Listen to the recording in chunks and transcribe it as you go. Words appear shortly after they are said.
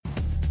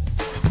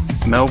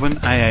Melbourne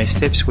AA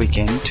Steps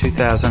Weekend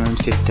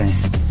 2015.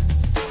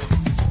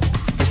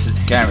 This is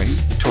Gary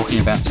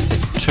talking about Step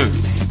 2.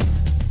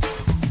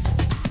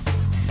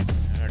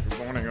 Good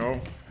morning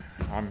all.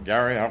 I'm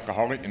Gary,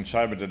 alcoholic and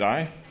sober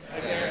today.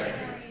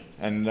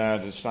 And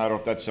to start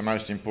off, that's the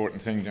most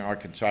important thing I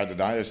could say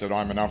today, is that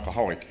I'm an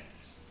alcoholic.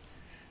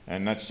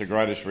 And that's the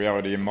greatest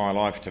reality in my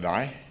life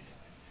today.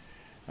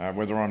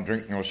 Whether I'm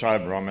drinking or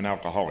sober, I'm an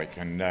alcoholic.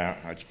 And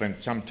it's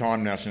been some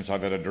time now since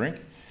I've had a drink.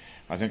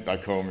 I think they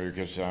call me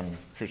because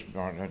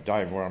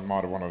Dave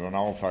might have wanted an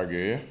old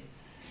fogey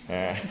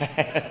here.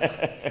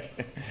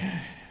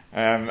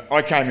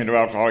 I came into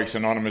Alcoholics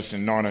Anonymous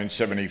in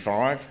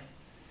 1975.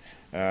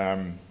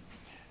 And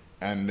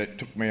it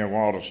took me a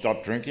while to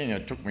stop drinking.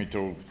 It took me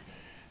till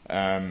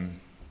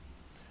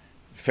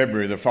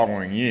February the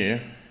following year.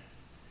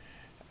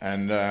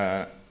 And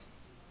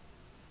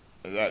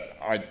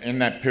in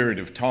that period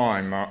of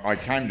time, I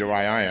came to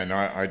AA and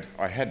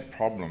I had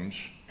problems.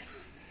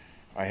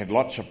 I had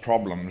lots of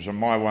problems, and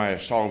my way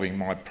of solving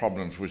my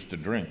problems was to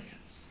drink.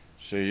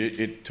 See,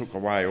 it took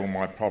away all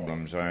my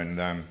problems, and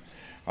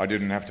I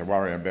didn't have to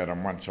worry about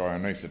them once I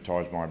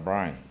anaesthetised my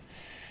brain.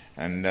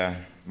 And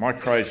my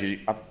crazy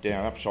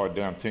upside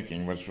down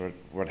thinking was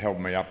what held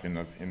me up in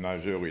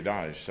those early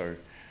days. So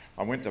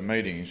I went to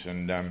meetings,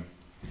 and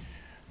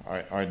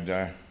I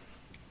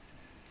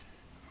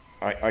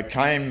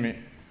came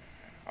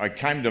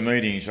to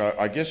meetings.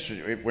 I guess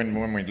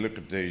when we look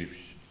at these,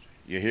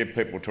 you hear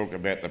people talk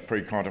about the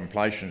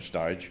pre-contemplation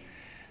stage,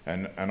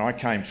 and I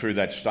came through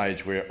that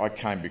stage where I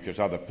came because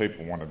other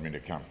people wanted me to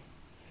come.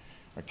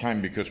 I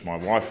came because my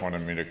wife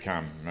wanted me to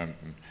come,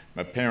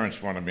 my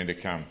parents wanted me to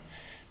come,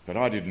 but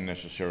I didn't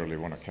necessarily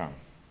want to come.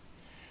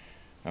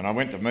 And I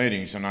went to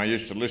meetings, and I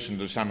used to listen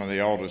to some of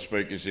the older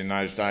speakers in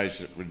those days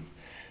that would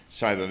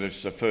say that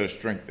it's the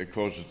first drink that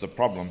causes the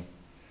problem.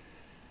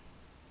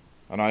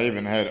 And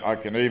I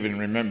can even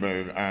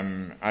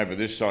remember over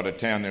this side of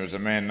town there was a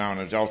man known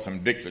as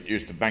Eltham Dick that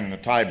used to bang the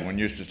table and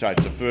used to say,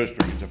 it's the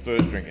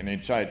first drink, and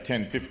he'd say it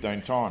 10,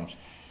 15 times.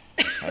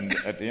 And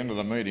at the end of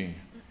the meeting,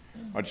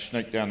 I'd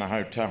sneak down the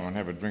hotel and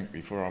have a drink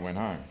before I went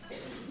home.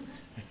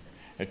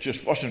 It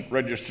just wasn't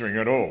registering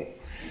at all.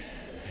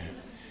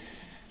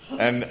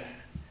 And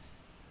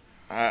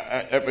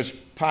it was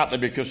partly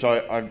because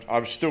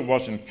I still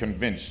wasn't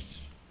convinced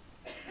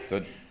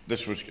that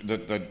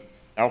that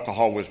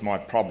alcohol was my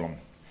problem,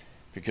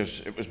 because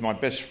it was my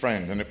best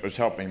friend and it was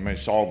helping me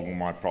solve all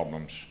my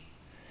problems.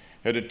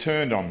 It had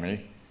turned on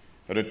me,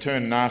 it had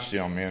turned nasty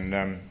on me,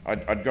 and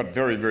I'd got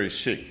very, very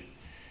sick,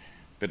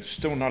 but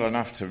still not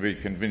enough to be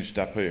convinced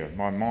up here.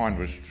 My mind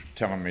was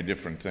telling me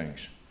different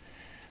things.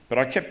 But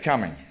I kept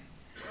coming.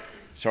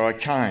 So I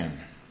came,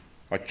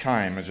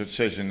 as it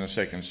says in the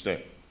second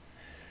step.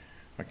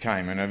 I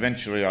came, and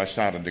eventually I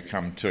started to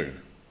come too.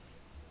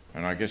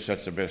 And I guess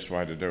that's the best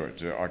way to do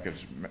it,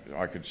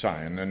 I could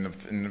say. And then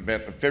in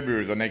about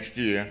February of the next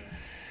year,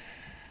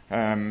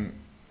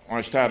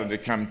 I started to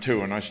come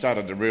to, and I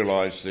started to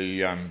realise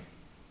the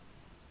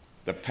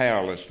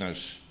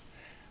powerlessness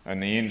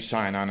and the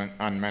insane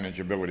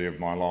unmanageability of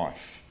my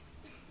life.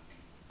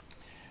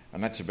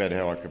 And that's about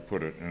how I could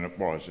put it, and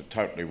it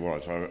totally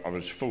was. I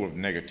was full of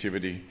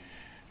negativity.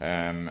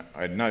 I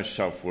had no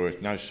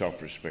self-worth, no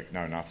self-respect,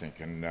 no nothing.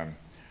 And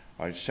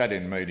I sat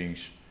in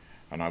meetings,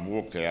 and I'd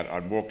walk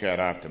out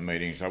after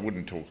meetings. I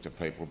wouldn't talk to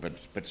people,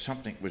 but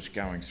something was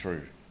going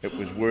through. It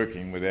was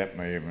working without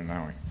me even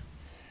knowing.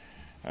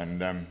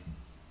 And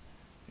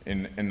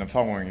in the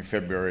following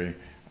February,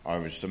 I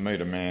was to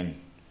meet a man.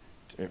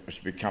 It was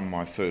to become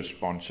my first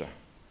sponsor.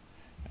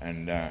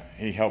 And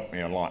he helped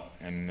me a lot.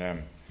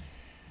 And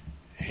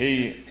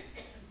he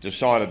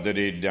decided that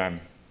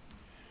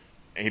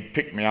he'd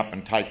pick me up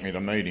and take me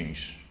to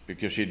meetings,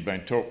 because he'd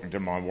been talking to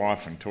my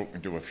wife and talking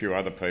to a few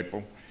other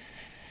people.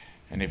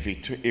 And if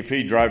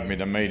he drove me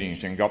to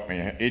meetings and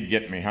he'd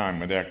get me home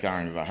without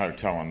going to the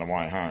hotel on the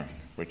way home,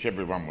 which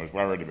everyone was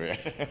worried about,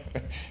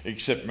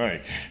 except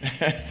me.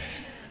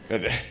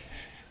 That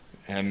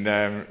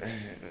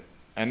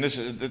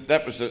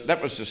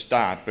was the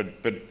start.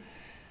 But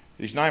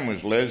his name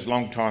was Les,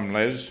 long time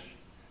Les.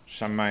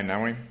 Some may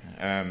know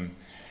him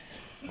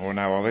or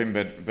know of him.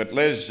 But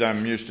Les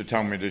used to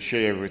tell me to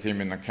share with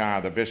him in the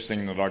car the best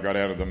thing that I got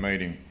out of the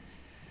meeting,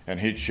 and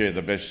he'd share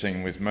the best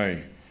thing with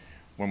me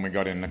when we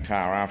got in the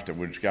car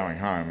afterwards going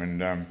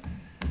home.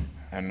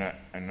 And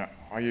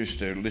I used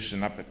to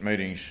listen up at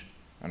meetings,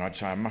 and I'd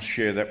say, I must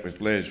share that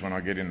with Les when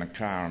I get in the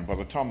car. And by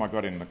the time I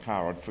got in the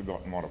car, I'd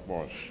forgotten what it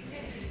was.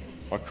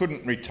 I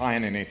couldn't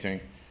retain anything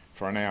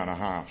for an hour and a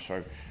half,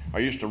 so I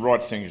used to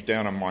write things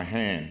down on my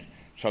hand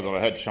so that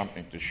I had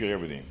something to share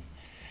with him.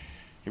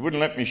 He wouldn't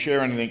let me share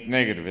anything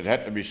negative. It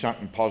had to be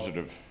something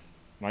positive.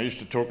 And I used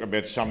to talk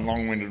about some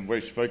long-winded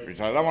weak speaker. He'd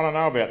say, I don't want to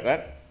know about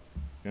that,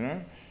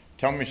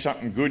 Tell me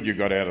something good you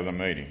got out of the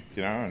meeting,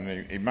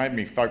 And he made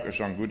me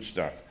focus on good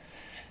stuff.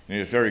 And he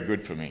was very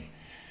good for me.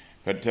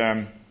 But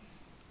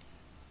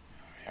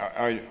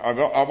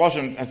I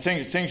wasn't.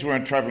 Things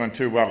weren't travelling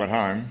too well at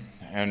home,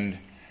 and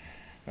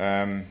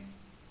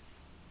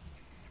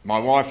my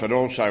wife had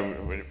also,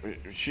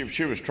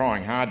 she was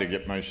trying hard to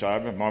get me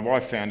sober. My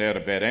wife found out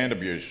about hand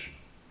abuse,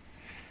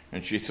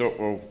 and she thought,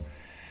 well,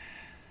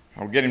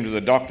 I'll get him to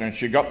the doctor. And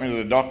she got me to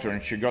the doctor,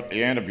 and she got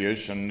the hand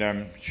abuse,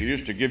 and she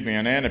used to give me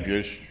an hand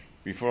abuse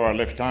before I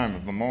left home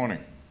in the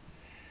morning.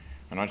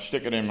 And I'd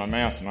stick it in my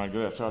mouth, and I'd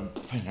go outside,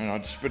 and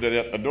I'd spit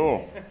it out the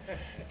door.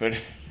 But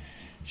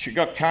she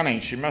got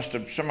cunning.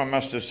 Someone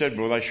must have said,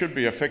 well, they should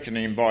be affecting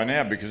him by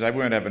now because they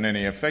weren't having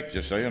any effect,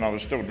 you see, and I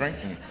was still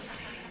drinking.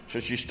 So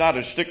she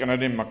started sticking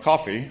it in my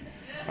coffee,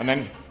 and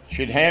then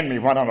she'd hand me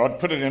one, and I'd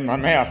put it in my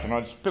mouth, and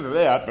I'd spit it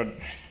out, but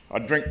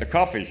I'd drink the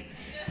coffee.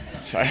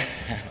 So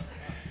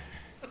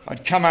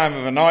I'd come home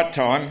in the night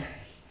time,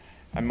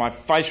 and my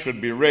face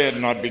would be red,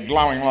 and I'd be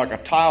glowing like a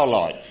tail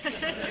light.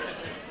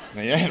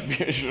 The hand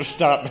abuse was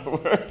starting to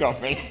work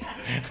on me.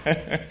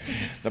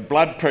 The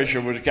blood pressure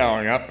was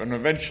going up, and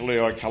eventually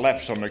I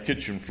collapsed on the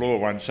kitchen floor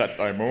one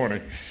Saturday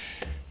morning,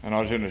 and I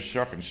was in a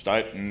shocking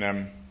state.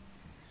 And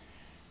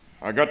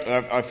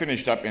I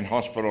finished up in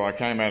hospital. I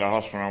came out of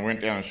hospital. I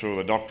went down and saw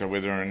the doctor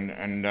with her,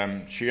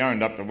 and she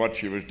owned up to what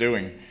she was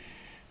doing.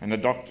 And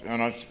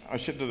I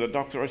said to the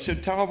doctor, I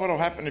said, tell her what'll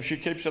happen if she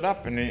keeps it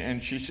up. And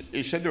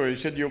he said to her,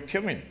 you'll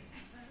kill him.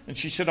 And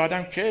she said, I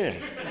don't care.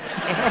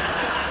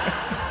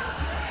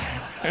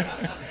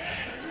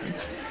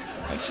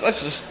 That's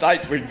the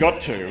state we'd got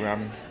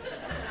to.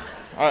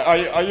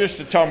 I used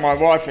to tell my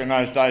wife in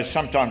those days,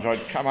 sometimes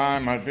I'd come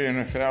home, I'd be in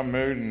a foul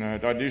mood, and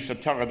I used to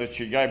tell her that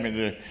she gave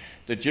me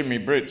the Jimmy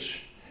Brits.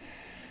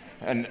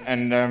 And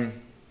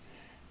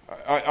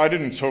I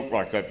didn't talk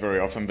like that very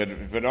often,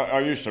 but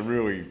I used to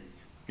really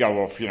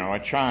go off, I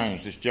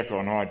changed this Jekyll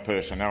and Hyde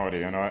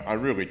personality, and I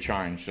really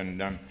changed.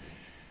 And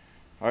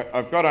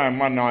I've got home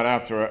one night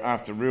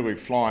after really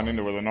flying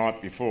into her the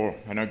night before,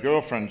 and her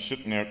girlfriend's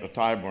sitting there at the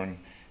table, and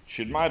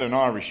she'd made an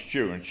Irish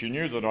stew, and she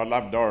knew that I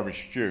loved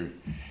Irish stew,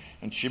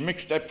 and she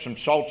mixed up some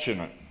salts in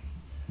it.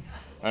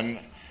 And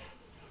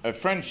her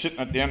friend's sitting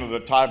at the end of the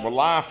table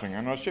laughing,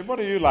 and I said,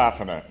 what are you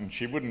laughing at? And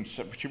she wouldn't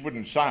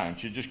say, and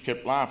she just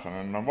kept laughing.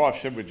 And my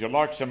wife said, would you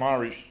like some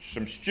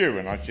stew?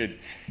 And I said,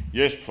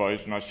 yes,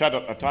 please. And I sat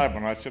at the table,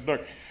 and I said,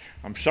 look,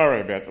 I'm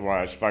sorry about the way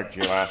I spoke to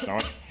you last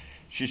night.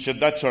 She said,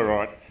 that's all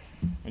right.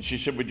 And she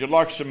said, would you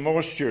like some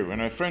more stew?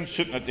 And her friend's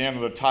sitting at the end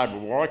of the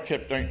table. Well, I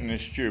kept eating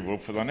this stew. Well,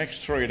 for the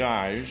next 3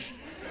 days,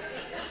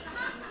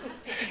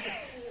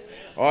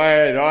 I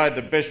had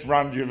the best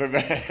runs you've ever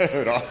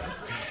heard of.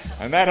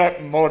 And that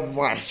happened more than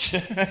once.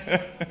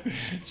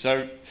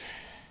 So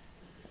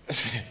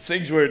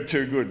things weren't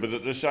too good, but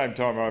at the same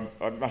time,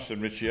 I must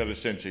admit she had a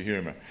sense of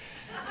humour.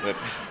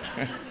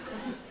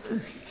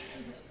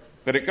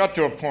 But it got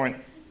to a point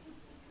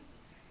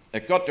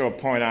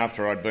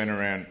after I'd been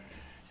around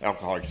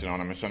Alcoholics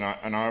Anonymous, and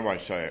I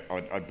always say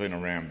I'd been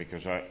around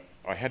because I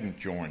hadn't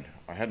joined.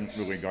 I hadn't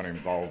really got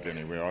involved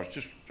anywhere. I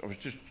was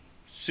just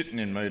sitting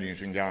in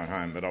meetings and going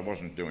home, but I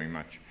wasn't doing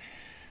much.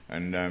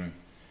 And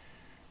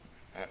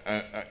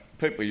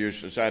people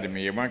used to say to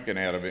me, you won't get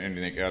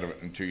anything out of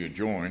it until you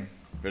join.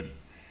 But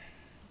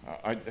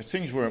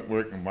things weren't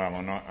working well,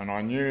 and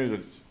I knew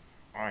that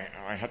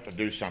I had to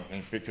do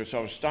something because I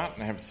was starting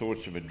to have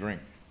thoughts of a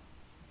drink,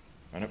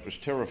 and it was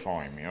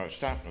terrifying me. I was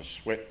starting to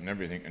sweat and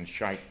everything and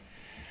shake.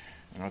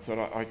 And I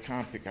thought, I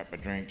can't pick up a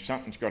drink.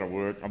 Something's got to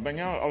work. I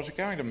was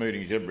going to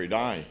meetings every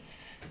day,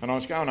 and I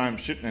was going home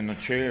sitting in the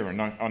chair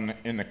and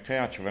in the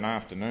couch of an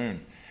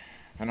afternoon,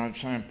 and I'm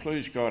saying,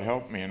 please, God,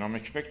 help me. And I'm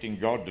expecting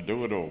God to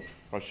do it all.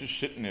 I was just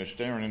sitting there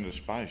staring into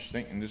space,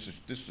 thinking this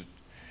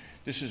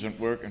isn't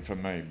working for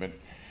me. But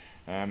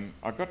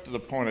I got to the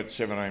point at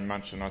 17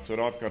 months, and I thought,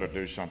 I've got to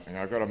do something.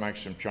 I've got to make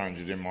some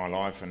changes in my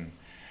life, and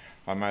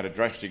I made a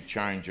drastic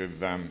change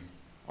of.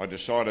 I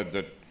decided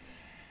that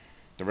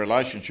the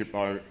relationship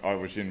I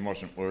was in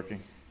wasn't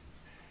working,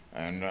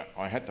 and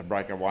I had to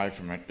break away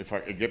from it. If I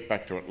could get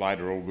back to it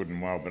later, all good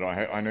and well, but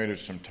I needed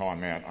some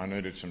time out. I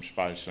needed some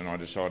space, and I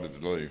decided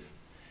to leave.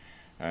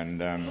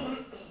 And I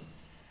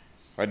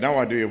had no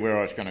idea where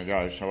I was going to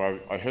go, so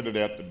I headed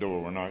out the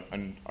door, and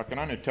I can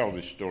only tell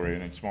this story,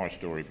 and it's my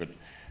story, but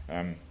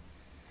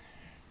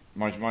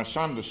my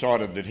son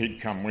decided that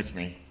he'd come with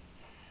me.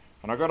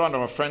 And I got onto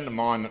a friend of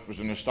mine that was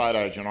an estate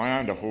agent. I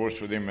owned a horse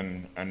with him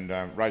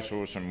and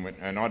racehorse,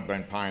 and I'd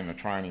been paying the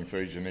training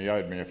fees, and he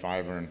owed me a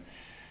favour. And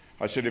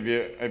I said, have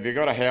you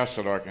got a house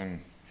that I can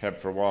have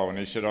for a while? And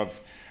he said,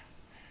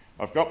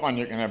 I've got one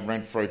you can have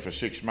rent free for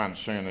 6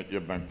 months, seeing that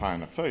you've been paying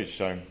the fees.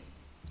 So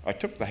I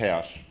took the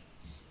house.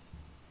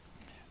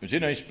 It was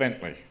in East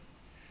Bentley,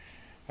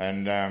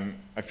 and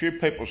a few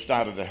people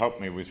started to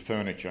help me with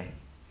furniture.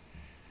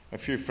 A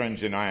few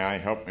friends in AA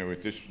helped me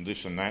with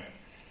this and that,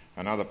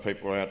 and other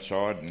people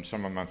outside, and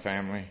some of my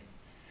family.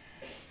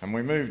 And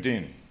we moved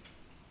in.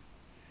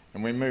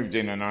 And when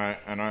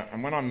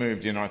I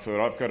moved in, I thought,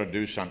 I've got to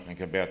do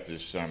something about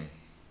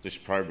this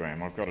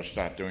program. I've got to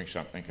start doing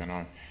something. And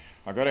I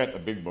got out the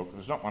big book.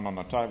 There's not one on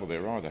the table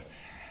there either.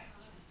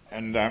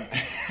 And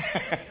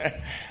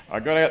I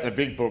got out the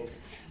big book,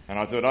 and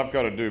I thought, I've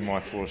got to do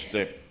my 4th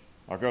step.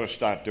 I've got to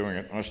start doing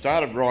it. And I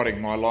started writing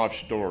my life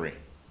story.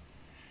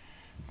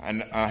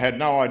 And I had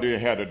no idea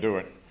how to do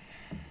it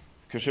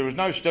because there was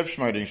no steps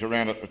meetings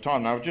around at the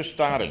time. They were just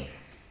starting.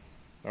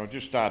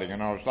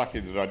 And I was lucky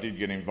that I did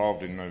get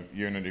involved in the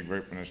Unity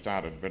group when it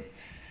started. But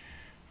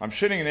I'm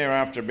sitting there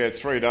after about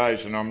 3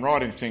 days and I'm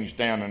writing things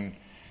down and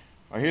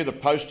I hear the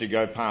postie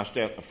go past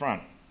out the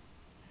front.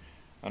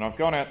 And I've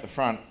gone out the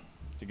front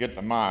to get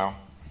the mail.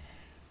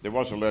 There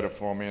was a letter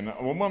for me, and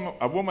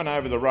a woman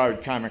over the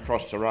road came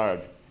across the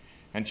road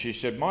and she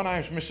said, "My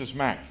name's Mrs.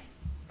 Mack."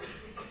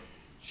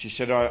 She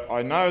said,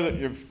 I know that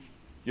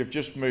you've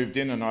just moved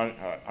in and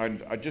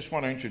I just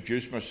want to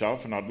introduce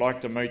myself and I'd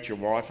like to meet your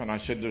wife. And I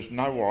said, "There's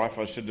no wife."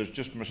 I said, "There's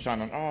just my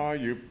son." And, "Oh,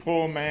 you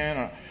poor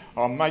man,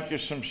 I'll make you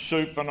some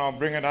soup and I'll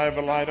bring it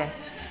over later."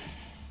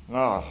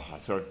 Oh, I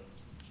thought,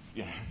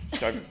 yeah.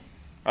 So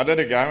I let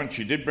her go and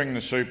she did bring the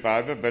soup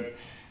over, but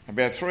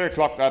about 3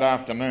 o'clock that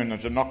afternoon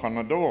there's a knock on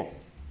the door.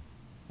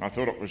 I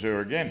thought it was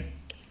her again.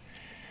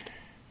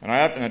 And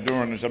I opened the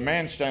door and there's a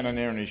man standing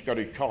there and he's got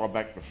his collar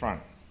back the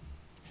front.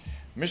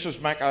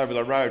 "Mrs. Mack over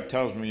the road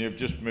tells me you've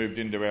just moved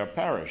into our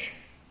parish."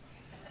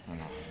 And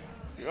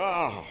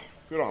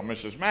good old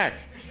Mrs. Mack.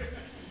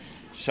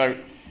 So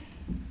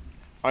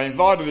I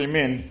invited him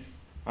in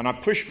and I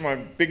pushed my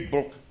big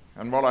book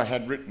and what I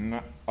had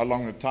written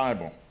along the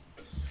table.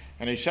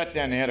 And he sat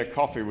down and had a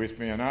coffee with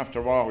me, and after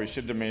a while he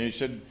said to me,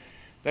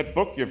 "That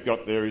book you've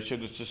got there," he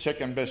said, "it's the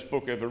second best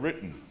book ever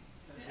written."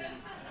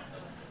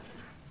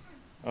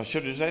 I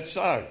said, "Is that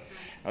so?"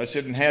 I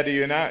said, "And how do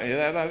you know?"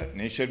 And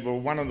he said, "Well,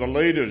 one of the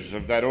leaders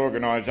of that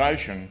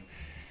organisation,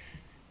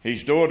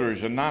 his daughter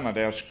is a nun at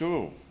our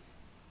school."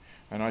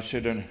 And I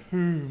said, "And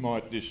who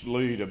might this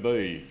leader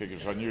be?"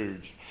 Because I knew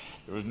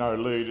there was no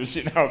leaders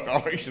in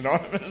Alcoholics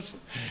Anonymous.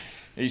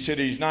 He said,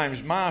 "His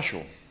name's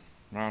Marshall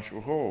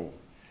Hall."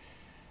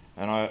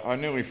 And I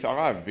nearly fell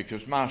over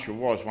because Marshall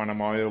was one of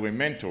my early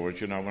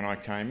mentors, when I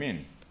came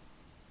in.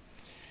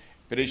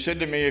 But he said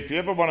to me, "If you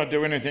ever want to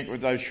do anything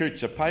with those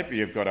sheets of paper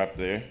you've got up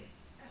there,"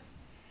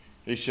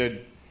 he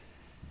said,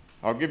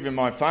 "I'll give you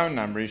my phone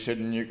number," he said,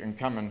 "and you can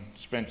come and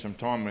spend some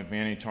time with me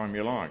any time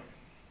you like."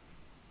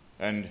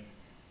 And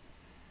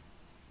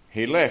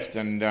he left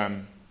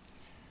and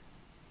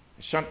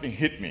something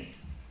hit me.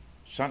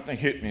 Something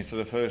hit me for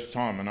the first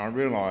time and I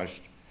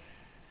realised,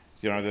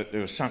 that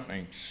there was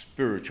something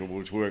spiritual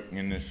was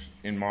working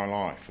in my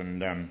life,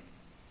 and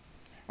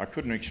I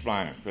couldn't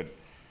explain it. But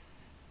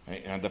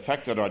the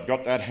fact that I'd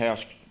got that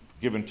house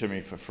given to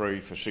me for free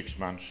for 6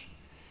 months,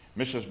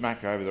 Mrs.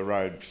 Mack over the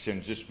road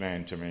sends this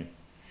man to me,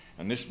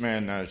 and this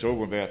man knows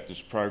all about this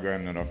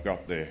program that I've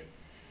got there.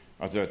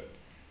 I thought,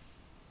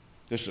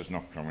 this is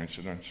not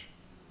coincidence.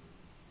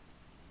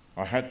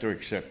 I had to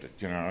accept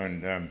it,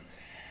 and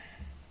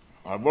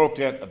I walked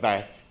out the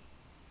back,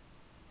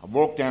 I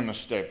walked down the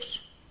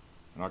steps,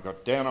 and I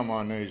got down on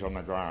my knees on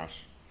the grass,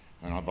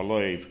 and I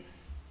believe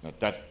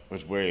that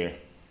was where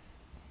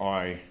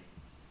I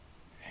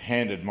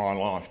handed my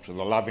life to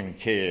the loving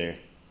care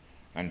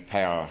and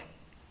power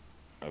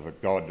of a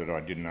God that I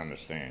didn't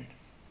understand.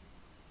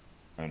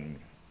 And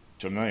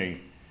to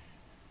me,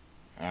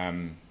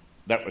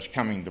 that was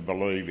coming to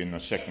believe in the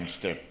second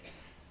step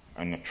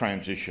and the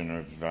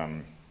transition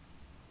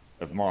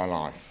of my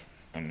life.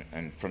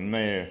 And from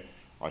there,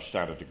 I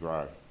started to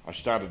grow. I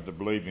started to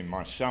believe in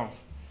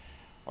myself.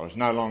 I was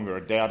no longer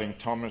a doubting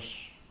Thomas.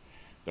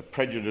 The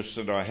prejudice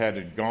that I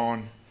had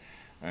gone,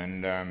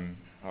 and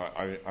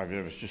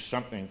there was just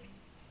something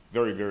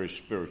very, very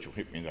spiritual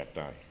hit me that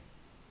day.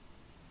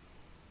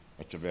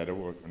 That's about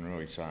all I can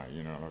really say.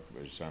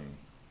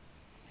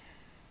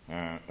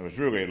 It was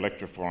really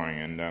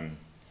electrifying,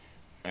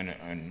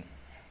 and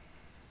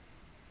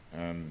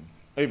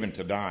even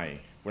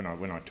today, when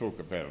I talk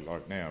about it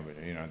like now, but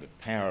the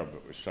power of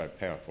it was so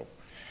powerful.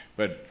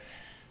 But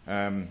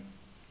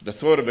the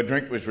thought of a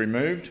drink was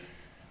removed.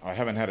 I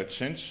haven't had it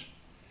since.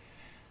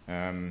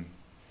 But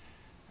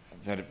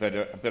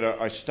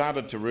I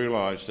started to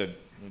realise that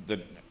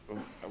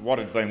what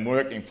had been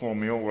working for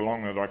me all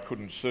along that I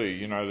couldn't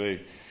see,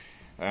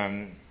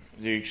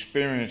 the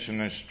experience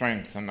and the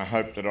strength and the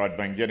hope that I'd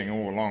been getting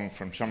all along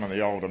from some of the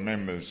older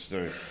members,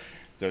 the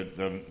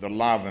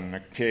love and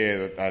the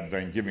care that they'd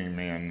been giving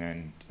me,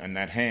 and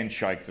that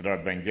handshake that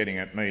I'd been getting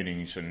at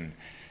meetings and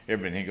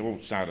everything all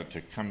started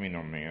to come in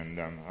on me, and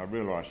I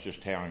realised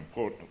just how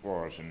important it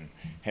was and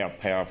how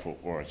powerful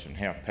it was and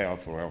how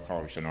powerful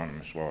Alcoholics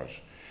Anonymous was.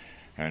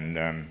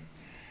 And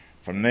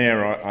from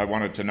there I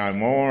wanted to know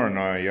more,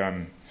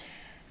 and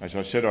as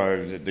I said,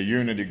 the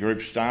Unity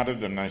group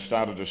started, and they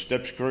started a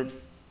steps group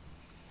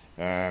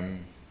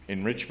in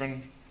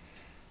Richmond.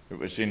 It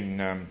was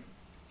in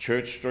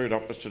Church Street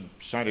opposite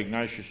St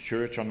Ignatius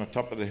Church on the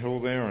top of the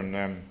hill there,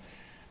 and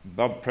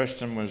Bob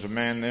Preston was a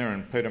man there,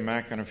 and Peter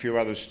Mack and a few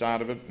others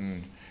started it,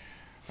 and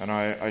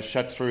I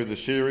sat through the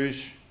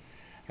series.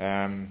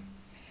 I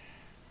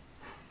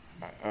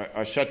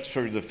sat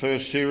through the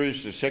first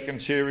series, the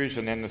second series,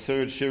 and then the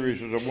third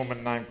series was a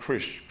woman named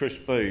Chris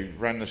B.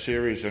 ran the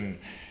series, and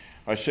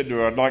I said to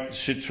her, I'd like to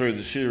sit through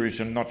the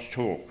series and not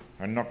talk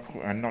and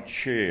not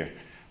share.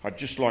 I'd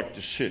just like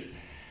to sit.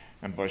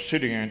 And by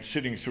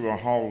sitting through a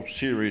whole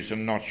series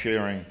and not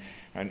sharing,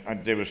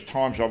 and there was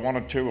times I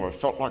wanted to, I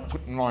felt like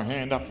putting my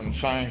hand up and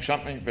saying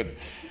something,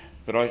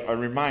 but I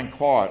remained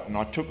quiet and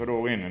I took it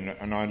all in,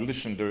 and I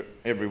listened to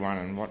everyone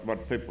and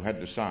what people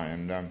had to say,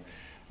 and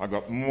I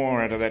got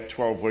more out of that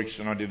 12 weeks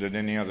than I did at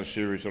any other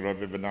series that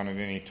I've ever done at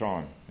any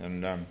time.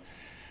 And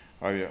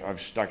I've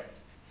stuck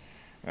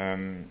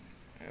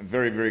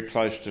very, very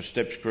close to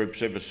STEPS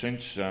groups ever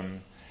since.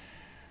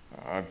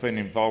 I've been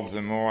involved with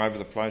them all over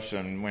the place,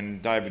 and when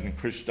David and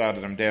Chris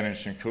started them down in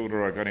St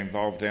Kilda, I got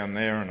involved down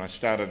there, and I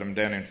started them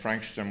down in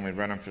Frankston. We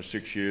ran them for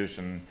 6 years,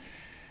 and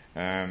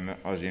I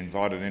was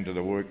invited into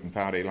the working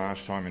party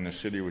last time in the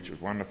city, which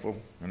was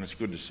wonderful, and it's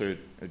good to see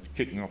it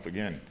kicking off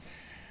again.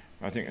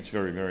 I think it's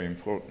very, very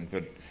important.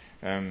 But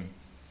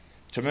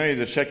to me,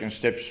 the second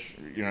step's,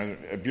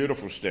 a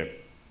beautiful step.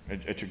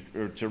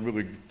 It's a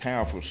really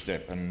powerful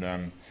step,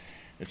 and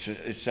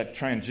it's that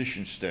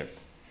transition step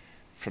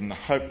from the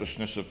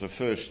hopelessness of the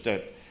first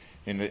step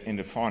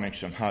into finding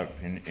some hope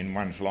in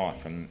one's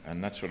life,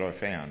 and that's what I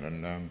found.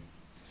 And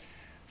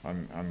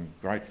I'm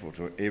grateful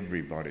to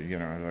everybody,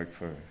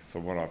 for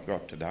what I've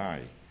got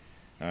today.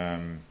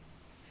 I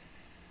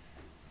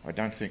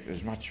don't think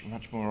there's much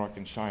more I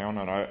can say on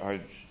it.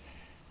 I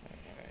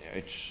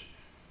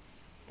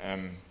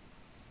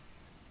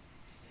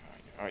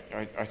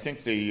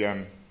think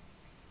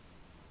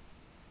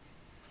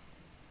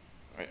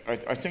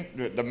I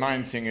think the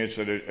main thing is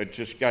that it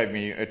just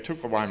it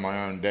took away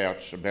my own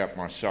doubts about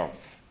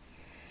myself.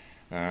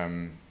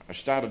 I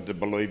started to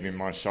believe in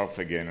myself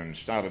again and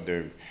started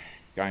to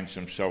gain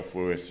some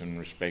self-worth and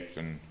respect,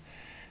 and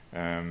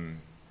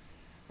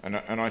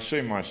I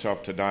see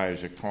myself today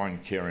as a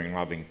kind, caring,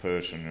 loving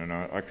person, and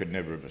I could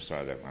never ever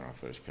say that when I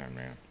first came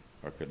round.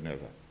 I could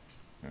never.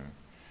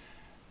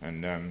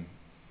 And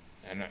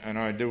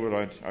I do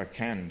what I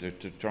can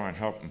to try and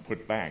help and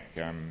put back,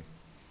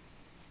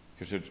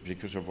 because it's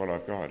because of what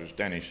I've got. As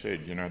Danny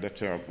said,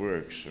 that's how it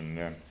works,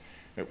 and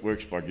it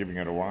works by giving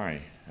it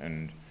away.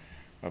 And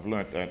I've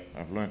learnt that,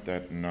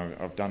 and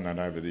I've done that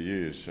over the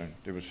years.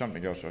 There was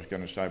something else I was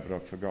going to say, but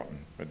I've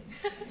forgotten. But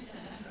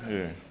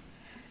yeah.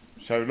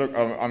 So look,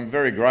 I'm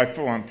very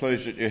grateful. I'm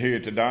pleased that you're here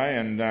today,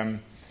 and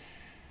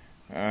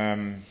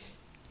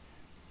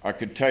I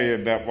could tell you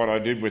about what I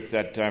did with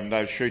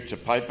those sheets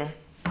of paper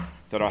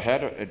that I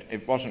had.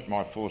 It wasn't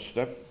my fourth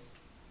step.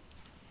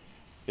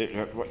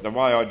 The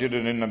way I did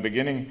it in the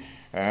beginning,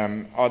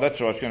 that's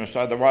what I was going to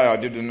say. The way I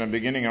did it in the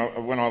beginning,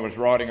 when I was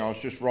writing, I was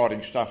just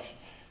writing stuff,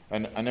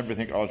 and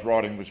everything I was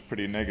writing was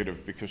pretty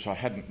negative because I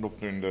hadn't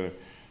looked into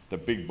the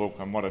big book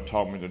and what it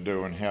told me to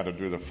do and how to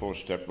do the fourth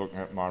step, looking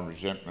at my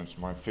resentments,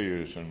 my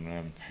fears,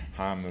 and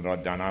harm that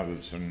I'd done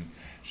others and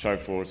so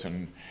forth.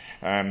 And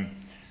I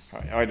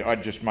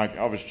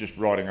was just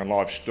writing a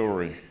life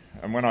story.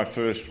 And when I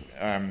first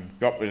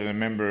got with a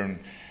member and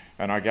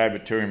I gave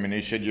it to him, and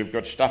he said, "You've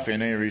got stuff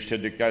in here," he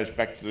said, "that goes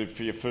back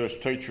for your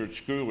first teacher at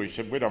school." He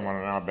said, "We don't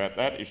want to know about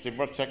that." He said,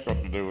 "What's that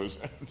got to do with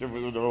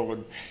it all?"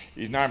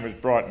 His name was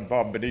Brighton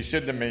Bob, but he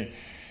said to me,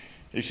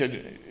 he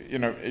said,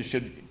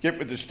 "Get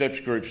with the STEPS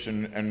groups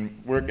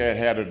and work out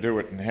how to do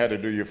it and how to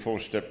do your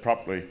fourth step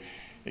properly."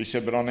 He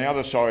said, "But on the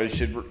other side,"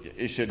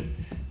 he said,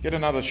 "get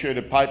another sheet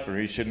of paper,"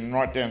 he said, "and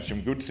write down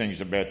some good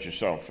things about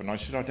yourself." And I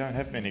said, "I don't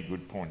have many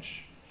good points."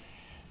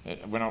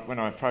 When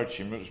I approached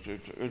him, it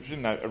was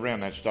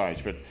around that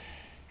stage. But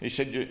he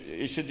said,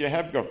 "You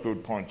have got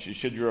good points." He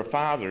said, "You're a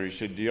father." He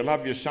said, "Do you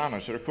love your son?" I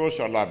said, "Of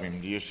course I love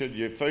him." He said,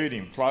 "You feed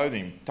him, clothe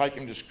him, take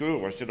him to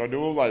school." I said, "I do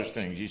all those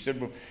things." He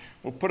said,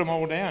 Well, put them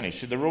all down." He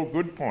said, "They're all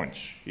good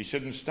points." He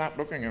said, "And start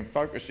looking and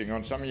focusing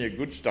on some of your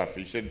good stuff."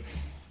 He said,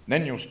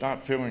 "Then you'll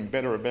start feeling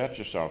better about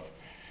yourself."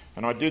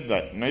 And I did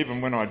that. And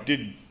even when I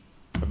did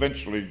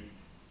eventually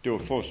do a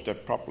fourth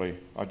step properly,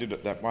 I did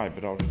it that way.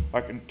 But I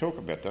can talk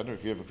about that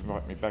if you ever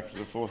invite me back to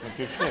the fourth and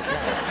fifth step.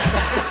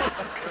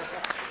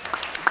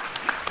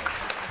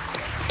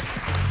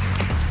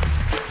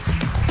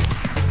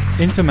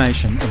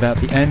 Information about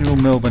the annual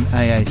Melbourne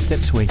AA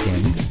Steps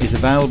Weekend is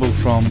available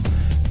from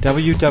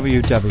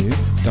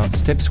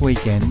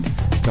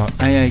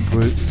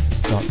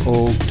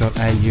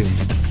www.stepsweekend.aagroup.org.au.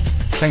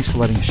 Thanks for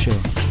letting us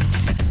share.